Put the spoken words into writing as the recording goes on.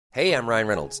Hey, I'm Ryan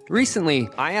Reynolds. Recently,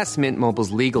 I asked Mint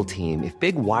Mobile's legal team if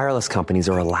big wireless companies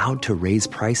are allowed to raise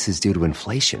prices due to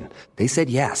inflation. They said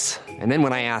yes. And then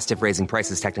when I asked if raising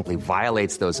prices technically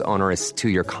violates those onerous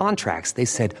two-year contracts, they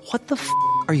said, "What the f***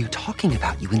 are you talking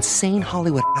about, you insane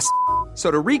Hollywood ass?" So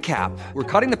to recap, we're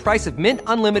cutting the price of Mint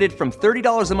Unlimited from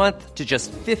 $30 a month to just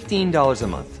 $15 a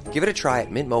month. Give it a try at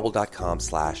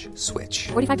mintmobile.com/switch.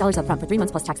 $45 up front for 3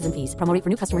 months plus taxes and fees. Promo rate for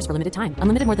new customers for limited time.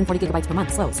 Unlimited more than 40 gigabytes per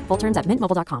month. Slows full terms at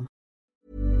mintmobile.com.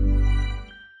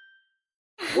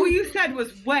 All you said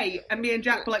was wait, and me and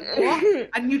Jack were like, what?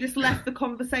 And you just left the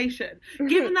conversation.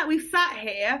 Given that we sat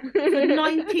here for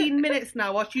 19 minutes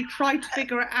now whilst you tried to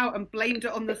figure it out and blamed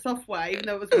it on the software, even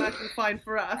though it was working fine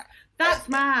for us, that's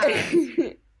mad.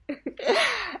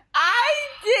 I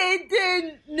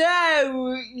didn't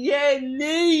know you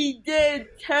needed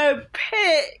to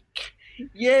pick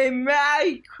your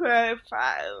microphone.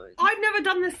 I've never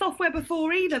done this software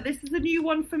before either. This is a new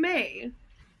one for me.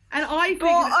 And I figured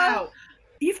it out.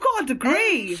 You've got a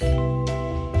degree. Hello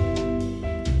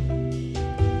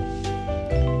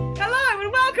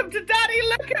and welcome to Daddy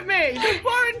Look at Me, the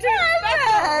quarantine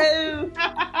Hello.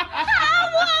 How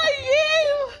are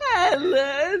you,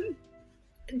 Helen?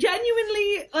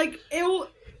 Genuinely,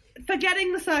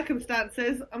 forgetting the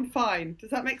circumstances, I'm fine. Does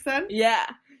that make sense? Yeah.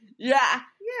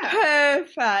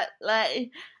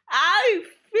 Perfectly. I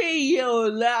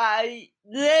feel like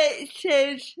this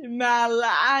is my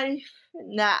life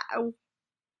now.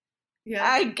 Yeah.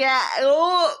 I get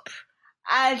up,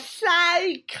 I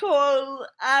cycle,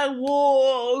 I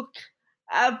walk,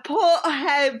 I put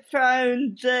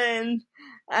headphones in,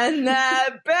 and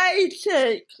I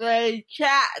basically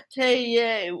chat to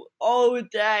you all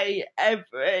day,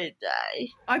 every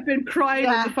day. I've been crying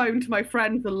on the phone to my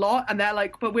friends a lot, and they're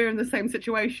like, but we're in the same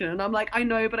situation. And I'm like, I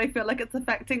know, but I feel like it's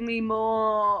affecting me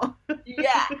more.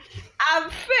 Yeah. I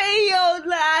feel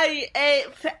like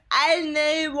if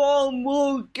anyone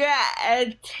will get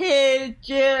a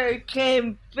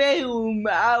tear-jerking film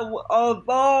out of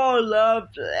all of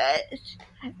this,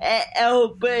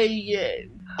 it'll be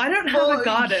you. I don't have a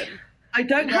garden. I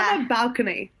don't have a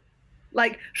balcony.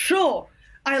 Like, sure,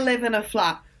 I live in a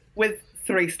flat with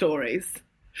 3 stories.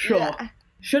 Sure. Yeah.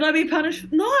 Should I be punished?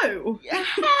 No.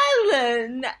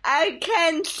 Helen, I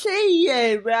can see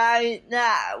you right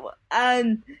now,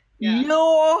 and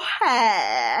your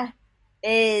hair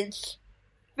is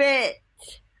fit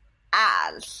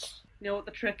as. You know what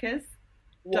the trick is?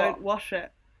 What? Don't wash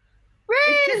it.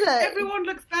 Really? It's just, everyone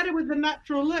looks better with the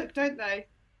natural look, don't they?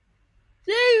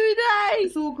 Do they?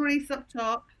 It's all grease up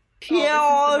top. Pure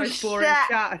this is the most boring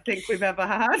chat I think we've ever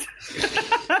had.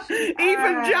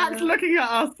 Even Jack's looking at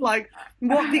us like,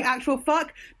 what the actual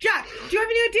fuck? Jack, do you have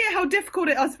any idea how difficult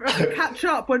it is for us to catch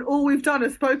up when all we've done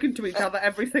is spoken to each other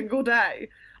every single day?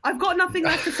 I've got nothing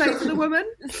left to say to the woman.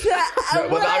 That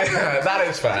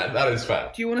is fair. That is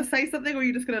fair. Do you want to say something, or are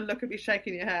you just going to look at me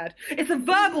shaking your head? It's a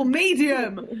verbal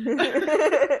medium.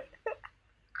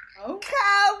 Oh.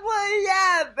 Can we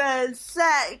have a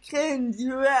second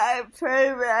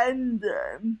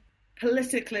referendum?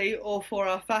 Politically, or for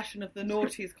our Fashion of the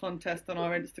Naughties contest on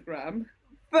our Instagram?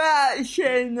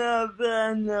 Fashion of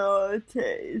the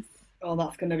Naughties. Oh,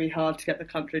 that's going to be hard to get the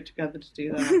country together to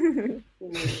do that.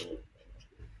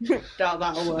 Doubt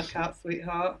that'll work out,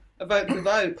 sweetheart. A vote's a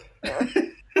vote.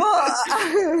 What?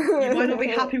 You might not be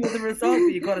happy with the result,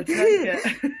 but you've got to take it.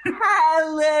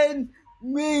 Helen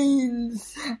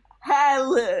means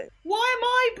Helen. Why am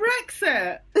I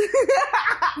Brexit?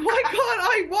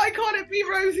 Why can't it be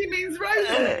Rosie means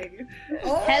Rosie?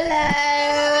 Oh.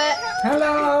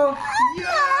 Hello.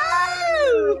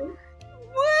 Yo!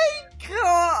 We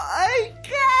got a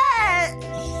guest.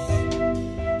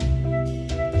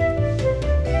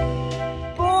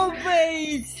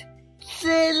 Bobby's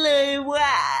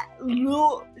silhouette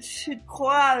looks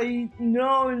quite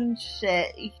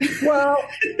naughty. Well,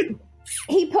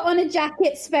 he put on a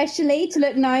jacket specially to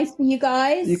look nice for you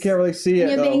guys. You can't really see it.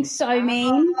 You're being so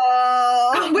mean.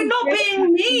 We're not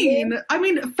being mean. I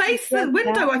mean, face the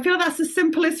window. I feel that's the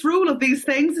simplest rule of these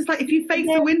things. It's like if you face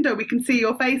the window, we can see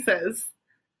your faces.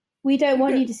 We don't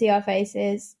want you to see our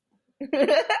faces.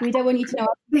 We don't want you to know.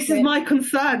 This is my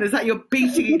concern, is that you're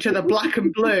beating each other black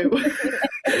and blue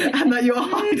and that you're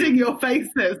hiding your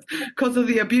faces because of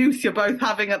the abuse you're both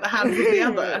having at the hands of the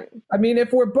other. I mean,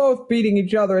 if we're both beating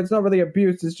each other, it's not really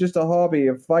abuse. It's just a hobby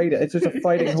of fighting. It's just a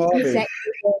fighting hobby.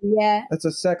 Yeah. It's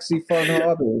a sexy, fun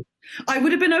hobby. I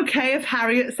would have been okay if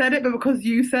Harriet said it, but because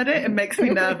you said it, it makes me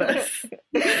nervous.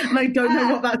 And I don't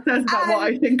know what that says about what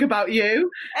I think about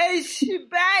you.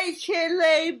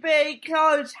 Especially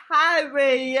because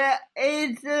Harriet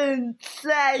isn't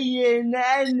saying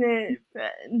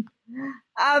anything.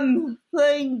 I'm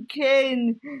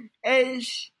thinking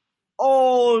it's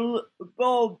all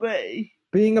Bobby.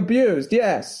 Being abused,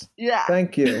 yes. Yeah.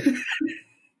 Thank you.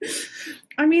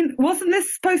 I mean, wasn't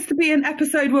this supposed to be an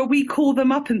episode where we call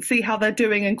them up and see how they're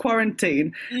doing in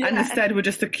quarantine? Yeah. And instead we're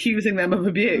just accusing them of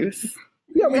abuse.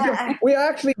 Yeah, we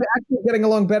actually getting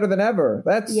along better than ever.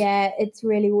 That's Yeah, it's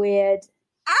really weird.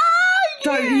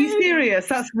 So, are you serious?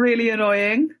 That's really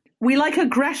annoying. We like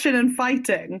aggression and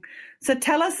fighting. So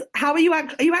tell us, how are you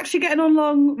actually getting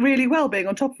along really well, being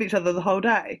on top of each other the whole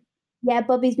day? Yeah,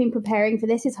 Bobby's been preparing for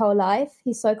this his whole life.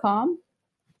 He's so calm.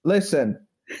 Listen,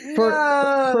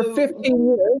 for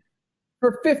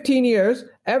 15 years,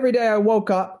 every day I woke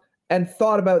up and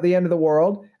thought about the end of the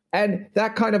world, and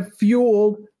that kind of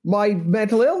fueled my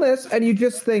mental illness. And you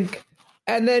just think,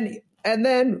 and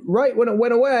then right when it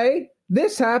went away,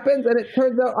 this happens, and it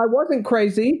turns out I wasn't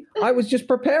crazy. I was just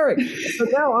preparing. So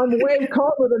now I'm way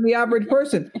calmer than the average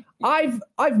person. I've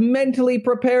mentally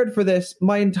prepared for this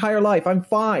my entire life. I'm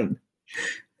fine.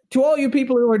 To all you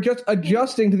people who are just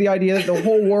adjusting to the idea that the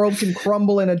whole world can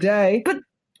crumble in a day,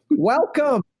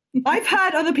 welcome. I've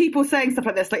heard other people saying stuff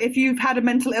like this. Like, if you've had a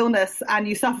mental illness and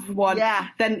you suffer from one,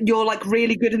 then you're like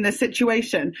really good in this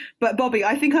situation. But Bobby,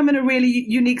 I think I'm in a really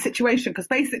unique situation because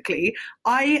basically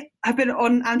I have been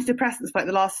on antidepressants for like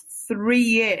the last 3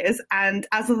 years. And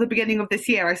as of the beginning of this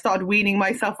year, I started weaning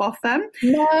myself off them.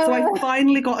 No. So I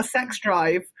finally got a sex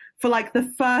drive for like the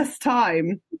first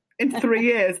time in 3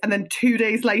 years, and then 2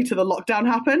 days later the lockdown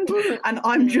happened, and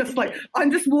I'm just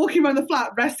walking around the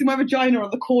flat resting my vagina on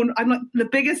the corner. I'm like the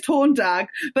biggest horn dag,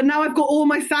 but now I've got all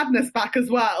my sadness back as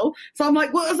well, so I'm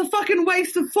like, well, it was a fucking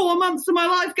waste of 4 months of my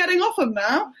life getting off them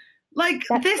now. Like,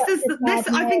 this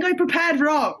I think I prepared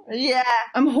wrong. Yeah,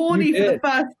 I'm horny for the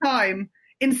first time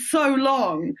in so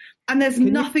long, and there's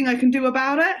nothing I can do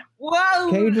about it. Well,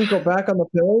 Can you just go back on the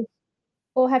pills?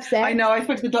 Or have sex. I know, I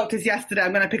spoke to the doctors yesterday.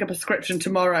 I'm going to pick up a prescription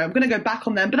tomorrow. I'm going to go back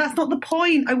on them, but that's not the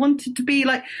point. I wanted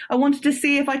to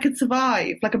see if I could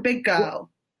survive like a big girl.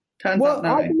 Turns out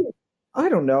no. I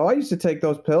don't know. I used to take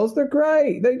those pills. They're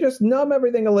great. They just numb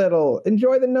everything a little.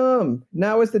 Enjoy the numb.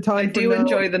 Now is the time I do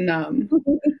enjoy the numb.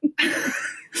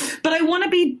 But I want to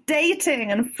be dating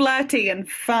and flirty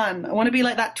and fun. I want to be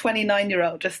like that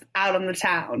 29-year-old just out on the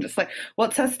town. Just like,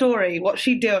 what's her story? What's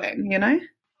she doing? You know?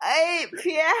 If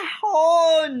you're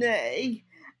horny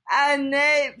and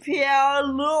if you're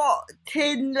locked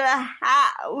in the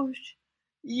house,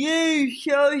 you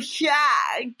should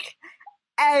shag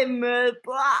Emma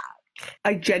Black.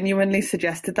 I genuinely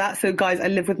suggested that. So, guys, I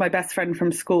live with my best friend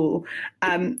from school.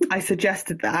 I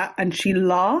suggested that, and she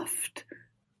laughed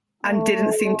and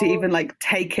didn't seem to even like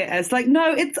take it as like,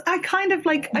 no, it's, I kind of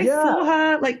like, I saw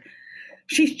her like,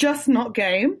 she's just not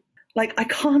game. Like, I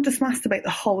can't just masturbate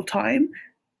the whole time.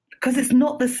 Because it's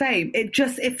not the same. It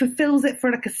fulfills it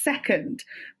for like a second,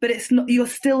 but it's not. You're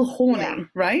still horny,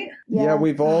 right? Yeah,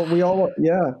 we all.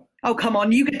 Oh, come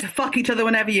on! You get to fuck each other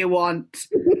whenever you want.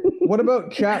 What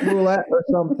about chat roulette or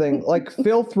something like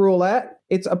filth roulette?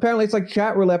 It's like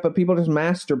chat roulette, but people just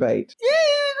masturbate.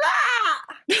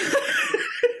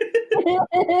 I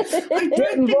don't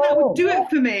think that would do it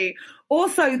for me.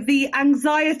 Also, the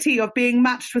anxiety of being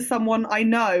matched with someone I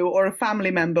know or a family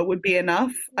member would be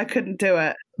enough. I couldn't do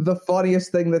it. The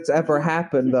funniest thing that's ever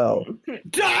happened, though.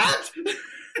 Dad!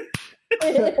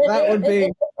 That would be...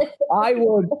 I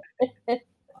would...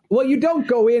 Well, you don't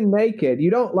go in naked. You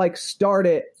don't, like, start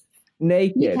it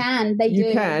naked. You can.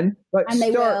 You can, but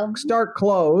start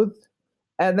clothed,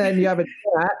 and then you have a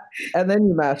chat, and then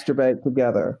you masturbate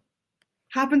together.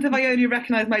 Happens if I only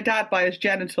recognize my dad by his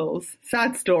genitals.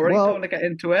 Sad story. Well, don't want to get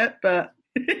into it, but...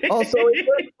 Also,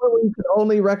 it's when you can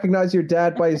only recognize your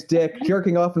dad by his dick.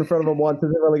 Jerking off in front of him once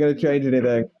isn't really going to change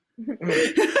anything.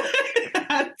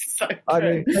 That's so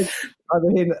true. I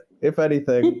mean, if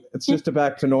anything, it's just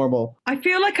back to normal. I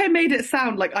feel like I made it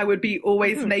sound like I would be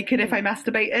always naked if I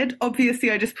masturbated.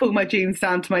 Obviously, I just pull my jeans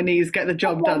down to my knees, get the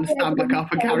job done, stand back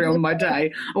up, and carry on with my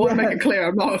day. I want to make it clear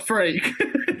I'm not a freak.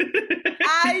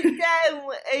 I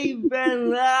don't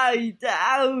even lie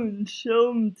down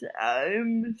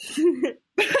sometimes.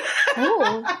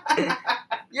 Oh.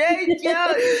 You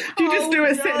Do you just do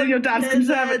it sitting in your dad's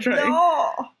conservatory?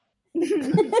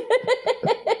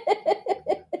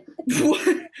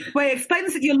 Wait, explain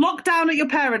this. You're locked down at your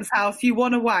parents' house. You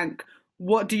want to wank.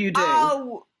 What do you do?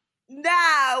 Oh,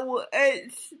 now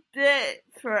it's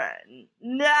different.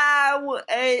 Now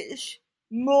it's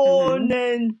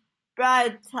morning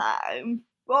bedtime.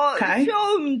 But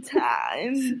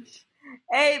sometimes,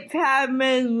 if I'm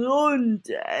in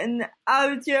London,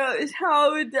 I'll just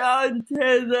hold on to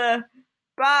the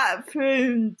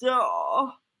bathroom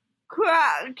door,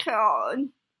 crack on,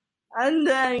 and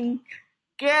then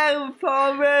go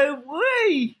for a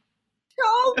wee.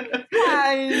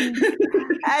 Sometimes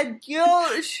I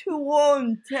just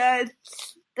want to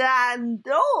stand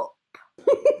up.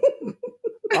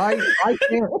 I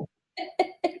can't.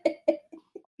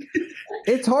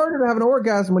 It's harder to have an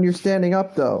orgasm when you're standing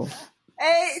up, though.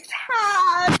 It's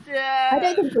harder. I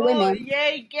don't think for women. but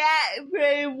you get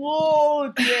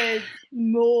rewarded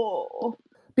more.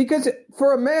 Because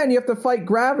for a man, you have to fight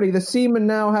gravity. The semen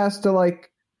now has to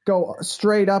like go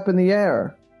straight up in the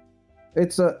air.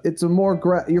 It's a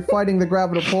more you're fighting the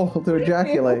gravitational pull to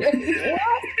ejaculate.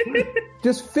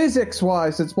 Just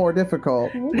physics-wise, it's more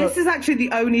difficult. This is actually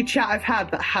the only chat I've had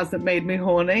that hasn't made me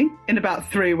horny in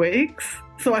about 3 weeks.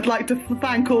 So I'd like to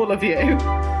thank all of you.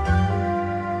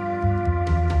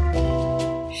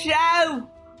 So,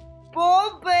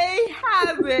 Bobby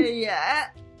Harriet,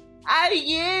 are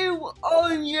you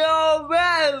on your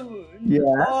own?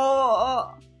 Yeah.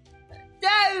 Or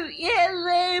don't you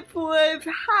live with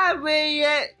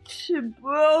Harriet's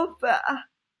brother?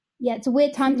 Yeah, it's a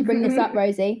weird time to bring this up,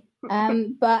 Rosie.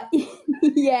 But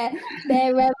yeah,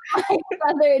 they're my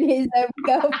brother and his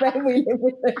girlfriend. We live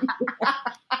with them.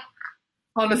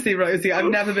 Honestly, Rosie, I've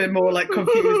never been more like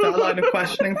confused at a line of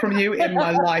questioning from you in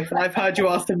my life, and I've heard you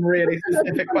ask some really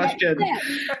specific questions.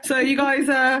 So you guys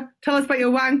tell us about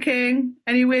your wanking,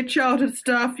 any weird childhood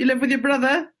stuff. You live with your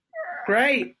brother?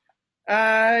 Great.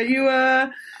 You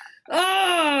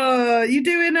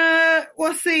doing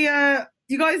what's the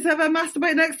you guys ever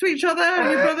masturbate next to each other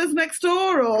and your brother's next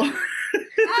door, or?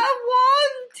 I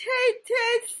wanted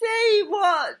to see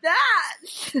what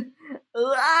that's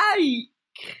like.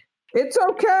 It's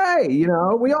okay, you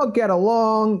know. We all get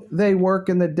along. They work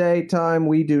in the daytime.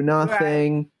 We do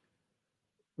nothing. Right.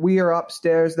 We are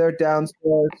upstairs. They're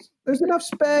downstairs. There's enough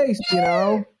space, you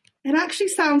know. It actually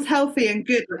sounds healthy and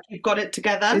good that you've got it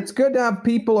together. It's good to have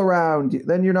people around.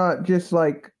 Then you're not just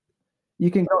like, you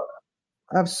can go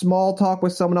have small talk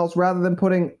with someone else rather than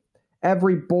putting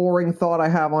every boring thought I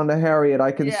have onto Harriet.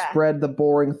 I can spread the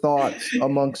boring thoughts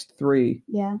amongst 3.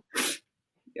 Yeah.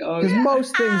 Because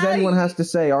most things anyone has to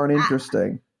say aren't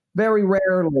interesting. Very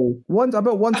rarely.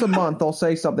 About once a month, I'll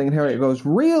say something and Harriet goes,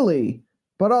 really?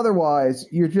 But otherwise,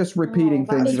 you're just repeating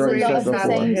things you've already said before.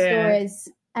 Same stories.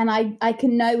 And I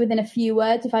can know within a few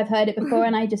words if I've heard it before,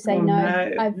 and I just say,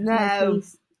 I've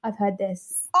heard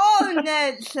this.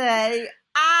 Honestly,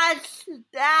 as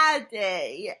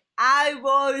Daddy, I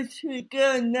was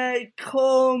gonna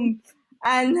come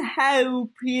and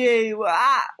help you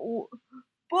out,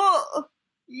 but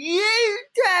you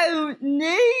don't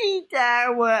need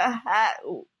our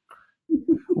help.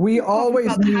 We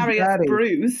always need Harriet's Daddy.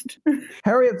 Bruised.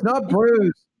 Harriet's not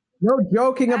bruised. No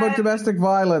joking about domestic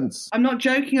violence. I'm not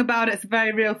joking about it. It's a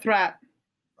very real threat.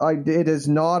 It is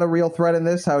not a real threat in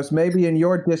this house. Maybe in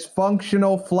your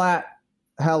dysfunctional flat,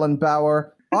 Helen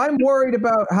Bauer. I'm worried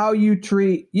about how you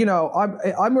treat,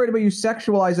 I'm worried about you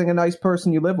sexualizing a nice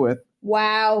person you live with.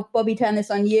 Wow. Bobby, turn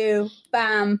this on you.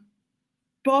 Bam.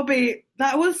 Bobby,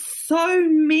 that was so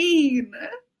mean.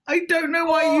 I don't know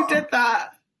why you did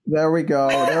that. There we go.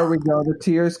 The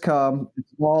tears come.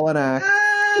 It's all an act.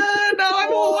 Now I'm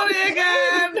horny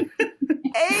again.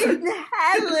 In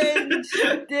Helen's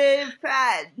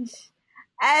defense,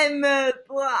 Emma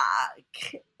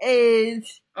Black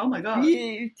is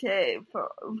beautiful.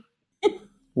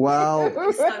 Well,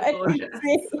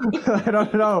 I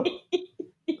don't know.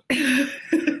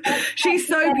 She's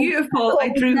so beautiful. I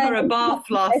drew her a bath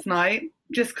last night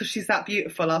just because she's that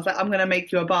beautiful. I was like, I'm going to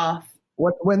make you a bath.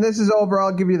 When this is over,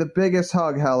 I'll give you the biggest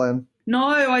hug, Helen. No,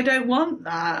 I don't want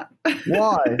that.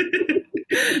 Why?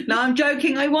 No, I'm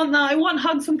joking. I want that. I want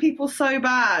hugs from people so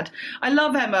bad. I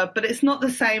love Emma, but it's not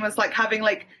the same as like having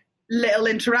like little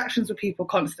interactions with people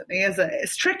constantly, is it?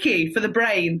 It's tricky for the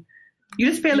brain. You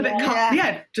just feel a bit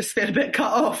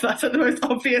cut off. That's like the most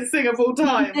obvious thing of all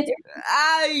time.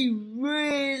 I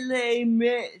really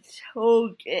miss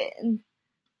hugging,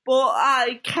 but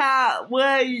I can't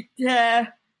wait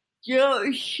to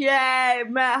just share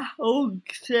my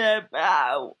hugs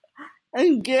about.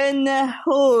 I'm gonna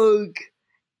hug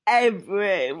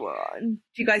everyone.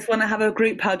 Do you guys want to have a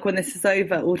group hug when this is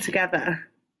over all together?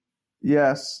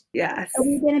 Yes. Yes. Are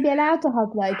we going to be allowed to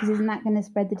hug though? Because isn't that going to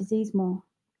spread the disease more?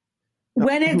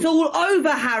 When it's all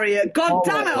over, Harriet. God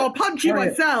damn it, I'll punch you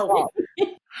myself.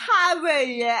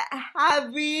 Harriet,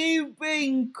 have you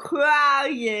been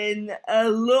crying a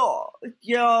lot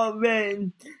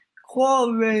during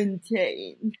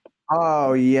quarantine?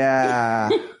 Oh, yeah.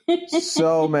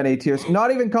 So many tears.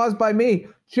 Not even caused by me.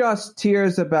 Just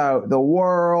tears about the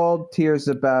world, tears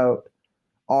about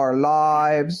our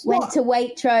lives. Went to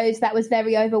Waitrose. That was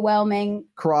very overwhelming.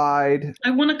 Cried.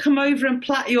 I want to come over and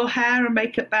plait your hair and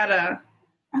make it better.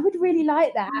 I would really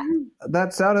like that.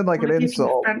 That sounded like I an wanna give you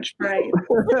insult. French braid.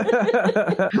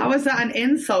 How is that an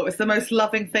insult? It's the most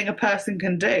loving thing a person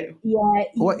can do. Yeah.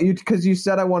 What? Because you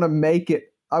said I want to make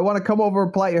it. I want to come over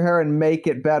and plait your hair and make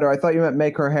it better. I thought you meant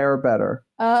make her hair better.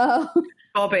 Oh.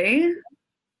 Bobby,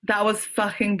 that was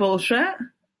fucking bullshit.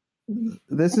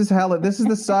 This is Helen. This is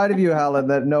the side of you, Helen,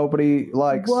 that nobody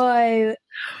likes. Whoa.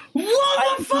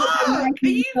 What the fuck? Are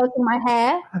you My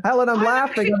hair. Helen, I'm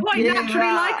laughing. actually I'm quite teasing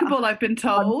naturally likable, I've been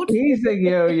told. teasing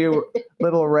you, you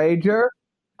little rager.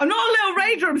 I'm not a little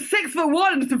rager. I'm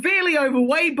 6'1" and severely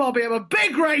overweight, Bobby. I'm a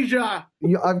big rager.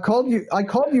 I called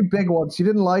you big once. You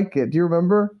didn't like it. Do you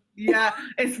remember? Yeah,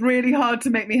 it's really hard to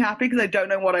make me happy because I don't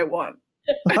know what I want.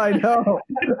 I know.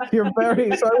 You're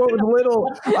very. So I went with little.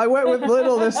 I went with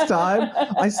little this time.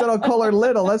 I said I'll call her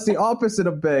little. That's the opposite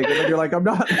of big. And then you're like, I'm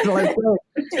not. Like,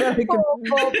 it's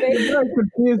very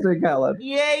confusing, Helen.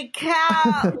 You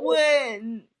can't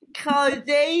win because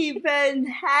even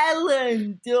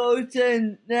Helen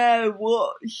doesn't know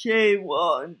what she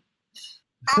wants.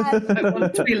 I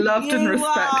want to be loved and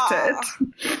respected.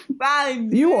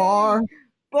 You are.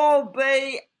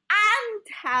 Bobby and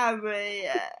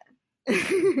Harriet. Why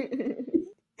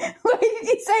did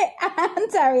you say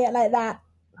Aunt Harriet like that?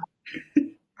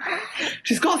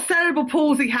 She's got cerebral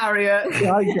palsy, Harriet.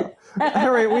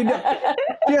 Harriet, we know.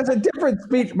 She has a different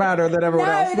speech matter than everyone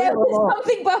else. No, there was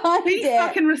something behind Be it.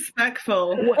 fucking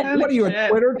respectful. What are you, a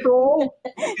Twitter troll?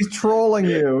 He's trolling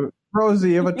you. Rosie,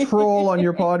 you have a troll on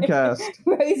your podcast.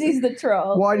 Rosie's the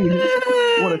troll. Why do you?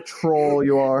 What a troll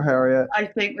you are, Harriet. I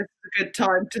think this is a good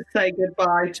time to say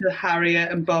goodbye to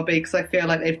Harriet and Bobby because I feel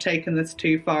like they've taken this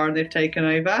too far and they've taken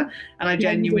over. And I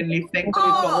genuinely think that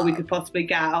we've got all we could possibly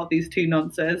get out of these two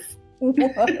nonces. I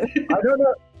don't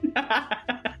know.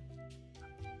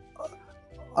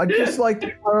 I'd just like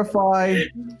to clarify,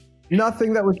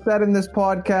 nothing that was said in this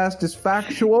podcast is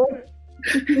factual.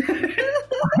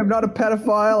 I'm not a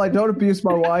pedophile. I don't abuse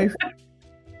my wife.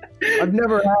 I've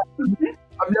never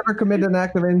committed an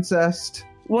act of incest.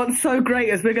 What's so great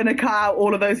is we're going to cut out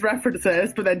all of those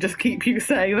references, but then just keep you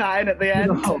saying that in at the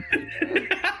end. No.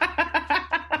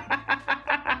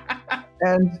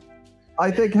 And I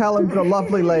think Helen's a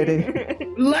lovely lady.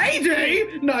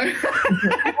 Lady? No.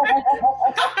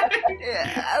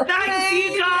 Thanks,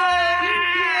 you guys.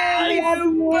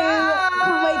 Can't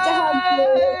wait to have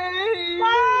you.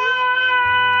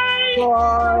 Bye.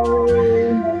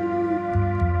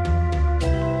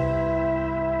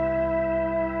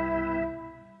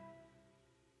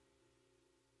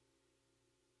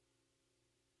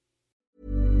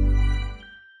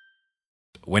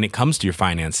 When it comes to your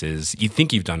finances, you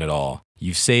think you've done it all.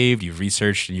 You've saved, you've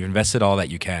researched, and you've invested all that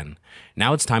you can.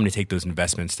 Now it's time to take those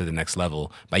investments to the next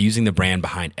level by using the brand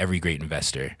behind every great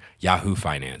investor, Yahoo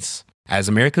Finance. As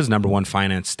America's #1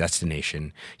 finance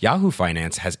destination, Yahoo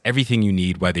Finance has everything you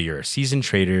need, whether you're a seasoned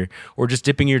trader or just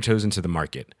dipping your toes into the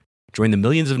market. Join the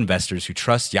millions of investors who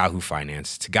trust Yahoo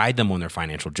Finance to guide them on their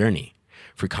financial journey.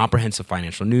 For comprehensive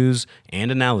financial news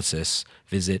and analysis,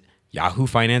 visit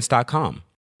yahoofinance.com,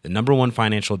 the #1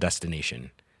 financial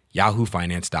destination,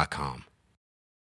 yahoofinance.com.